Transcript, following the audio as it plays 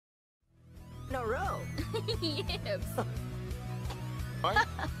Yips. What?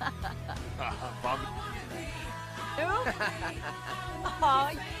 Bob. Oh.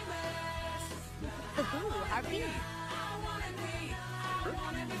 Harpy.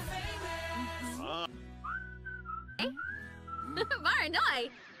 Maranoi.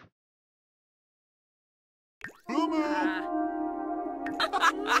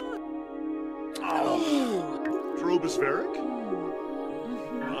 Oh, Drobospheric?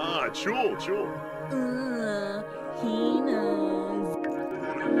 Ah, chul. He knows.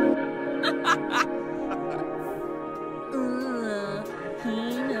 He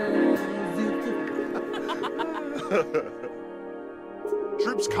knows.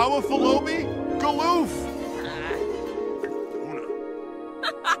 Trips Kamafalomi? Galoof!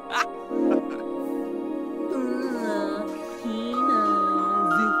 He knows.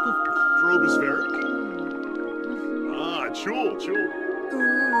 Drobospheric? Ah, chul.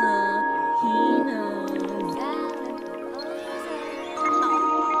 He knows.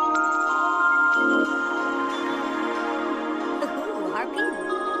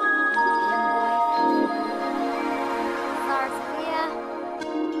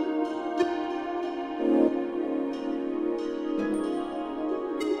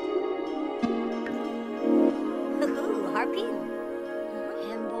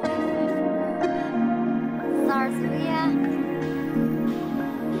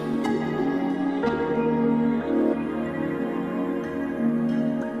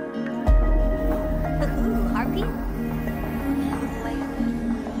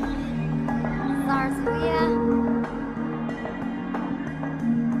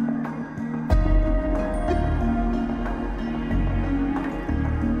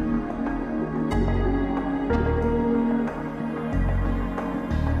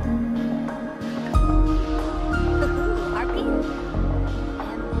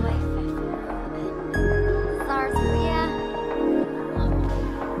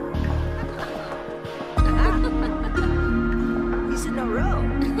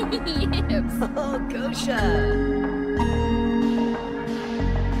 Oh, Gosha!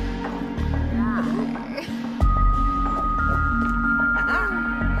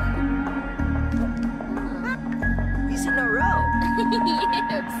 He's in a row.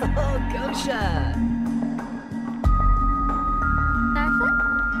 Oh, Gosha!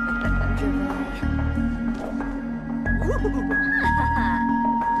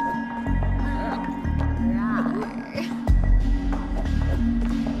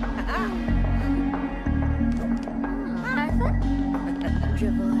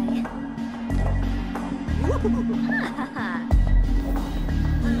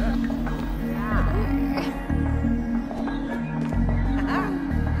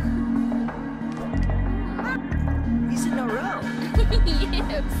 He's in a row.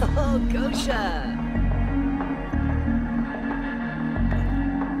 Oh, Gosha!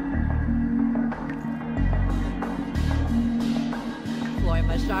 Floy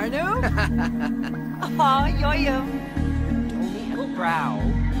Masharnu? Oh, yoyum. Tony Hillbrow.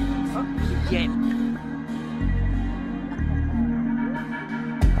 Yen.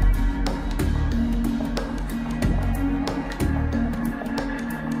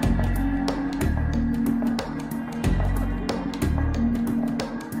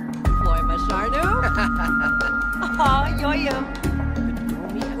 Oh, yoyum.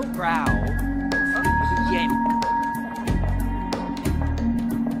 Tony Hillbrow. Yen.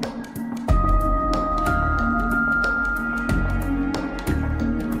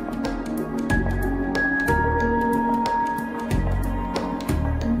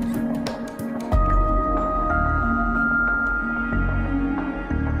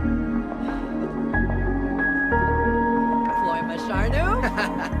 Floy Masharnu?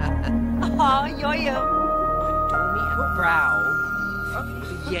 Oh, yoyum. Tony Hillbrow.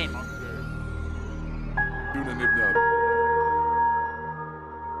 Yen. Duna Nibnub.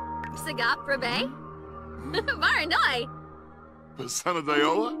 Sagap Rabe? Maranoi. Pasana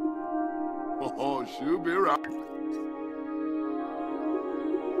Diola? Oh, Shubira.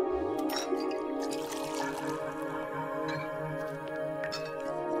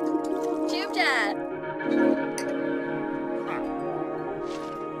 Jubja.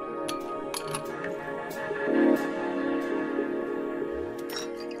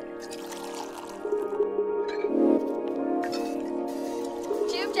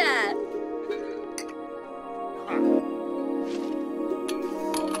 Jubja.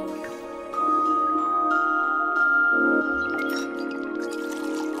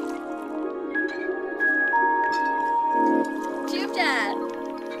 Jubja.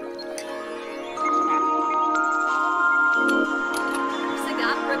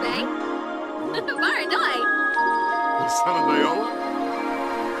 Sagap Rabe? Maranoi. Son of Diola?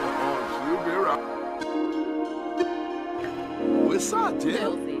 Oh, she'll be right. What's up, dude?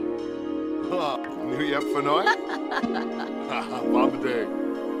 Filthy. New Yep for Noi? Mama Day.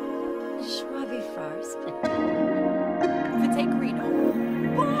 Schwabby first. Vitegrino.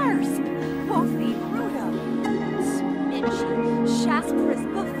 Barsk. Woffy Ruda. Smitchy. Shaspris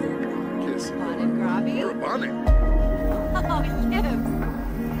Buffalo. Kiss. Bonnet Grobby. Bonnie. Oh, yes.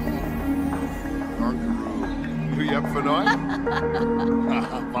 Kangaroo. New Yep for Noi?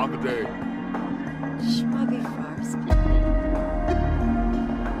 Mama Day. Schwabby first.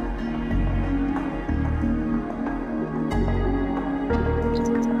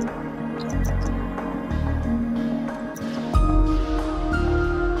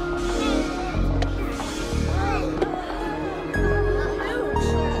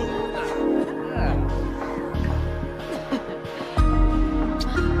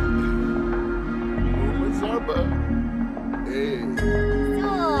 What's up, Hey.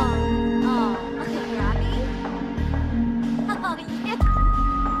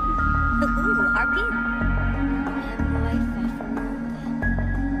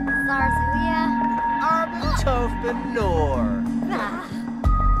 Arbentof Benor.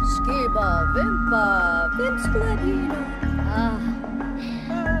 Skiba, Vimpa, Vimskladino.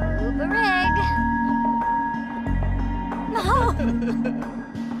 Uberig. No.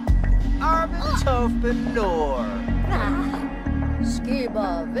 Arbentof Benor. Skiba,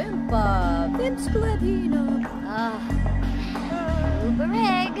 Vimpa, Vimskladino.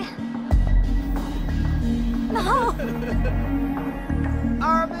 Uberig. No.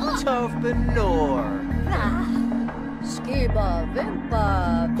 Arbentof Benor. Skiba, Vimpa,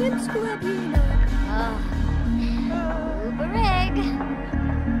 Vimskladino. Uberig.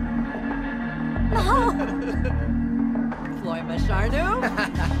 No. Floy Masharnu.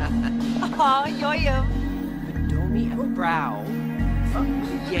 Ah, yoyum. Bedomi Brow.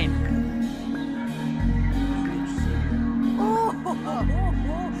 Yen.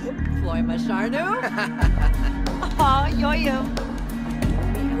 Floy Masharnu. Ah, yoyum.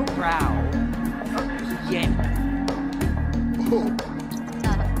 Bedomi Brow. Yen. Oh,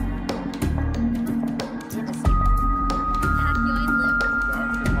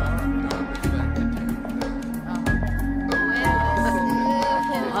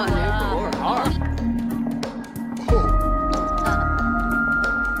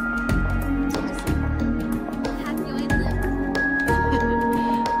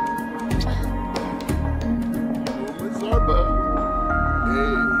 what's up,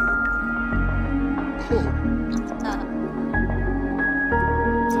 Hey. Oh.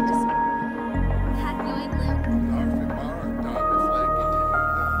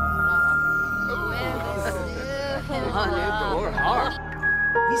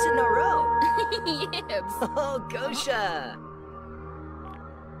 He's in a row. Yibs. Oh, Gosha.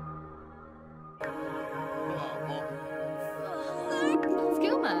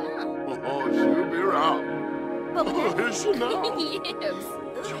 Skooma. Oh, she'll be around. Oh, is she now? Yibs.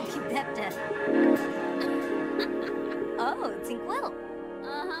 Oh, Tinkwell.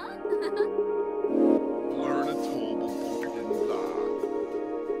 Uh-huh. Learn a toll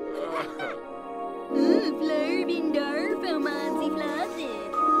and Flurbinder, Filmanzi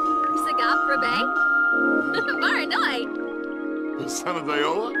Flaccid. Sagap Rebay. Maranoi. Son of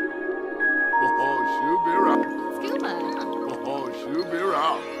Diola? Oh, she'll be around. Skooma. Oh, she'll be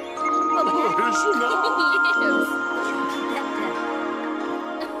around. Oh, is she now? Yibs.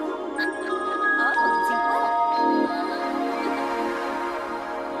 Oh, Tinkwell.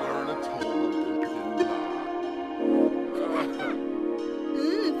 Learn a toll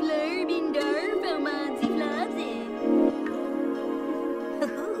and Flurbinder, Filmanzi Flaccid.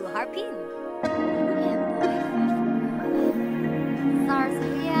 Harpin.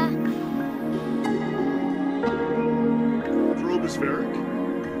 Zarzulia. Strobospheric?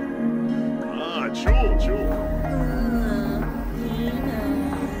 Ah, Jewel, Jewel.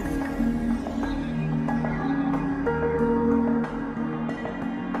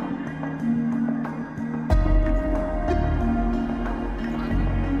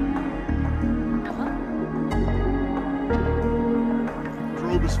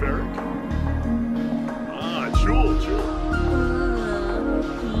 Strobospheric? Ah, Jewel, Jewel.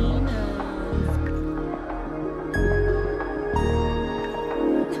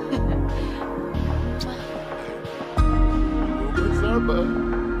 What's up,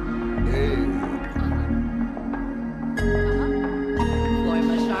 Hey. Floy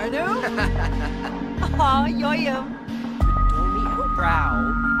Masharnu. Ah, yoyum. Bedomi Brow.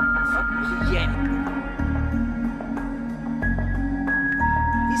 Yen.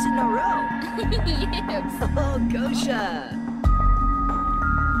 He's in a row. Yips. Oh, Gosha.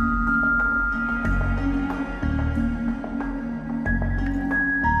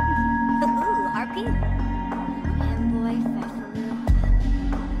 Ooh, harpy. Boy, Fefaloo.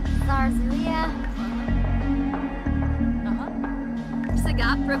 Zarzuya.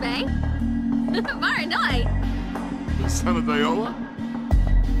 Sagap Rabe. Maranoi. The son of Diola?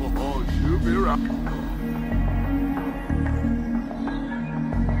 Oh, Shubira.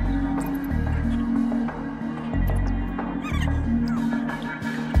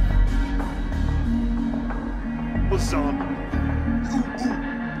 Lazam. Ooh, ooh.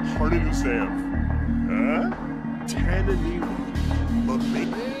 Hardin Usev.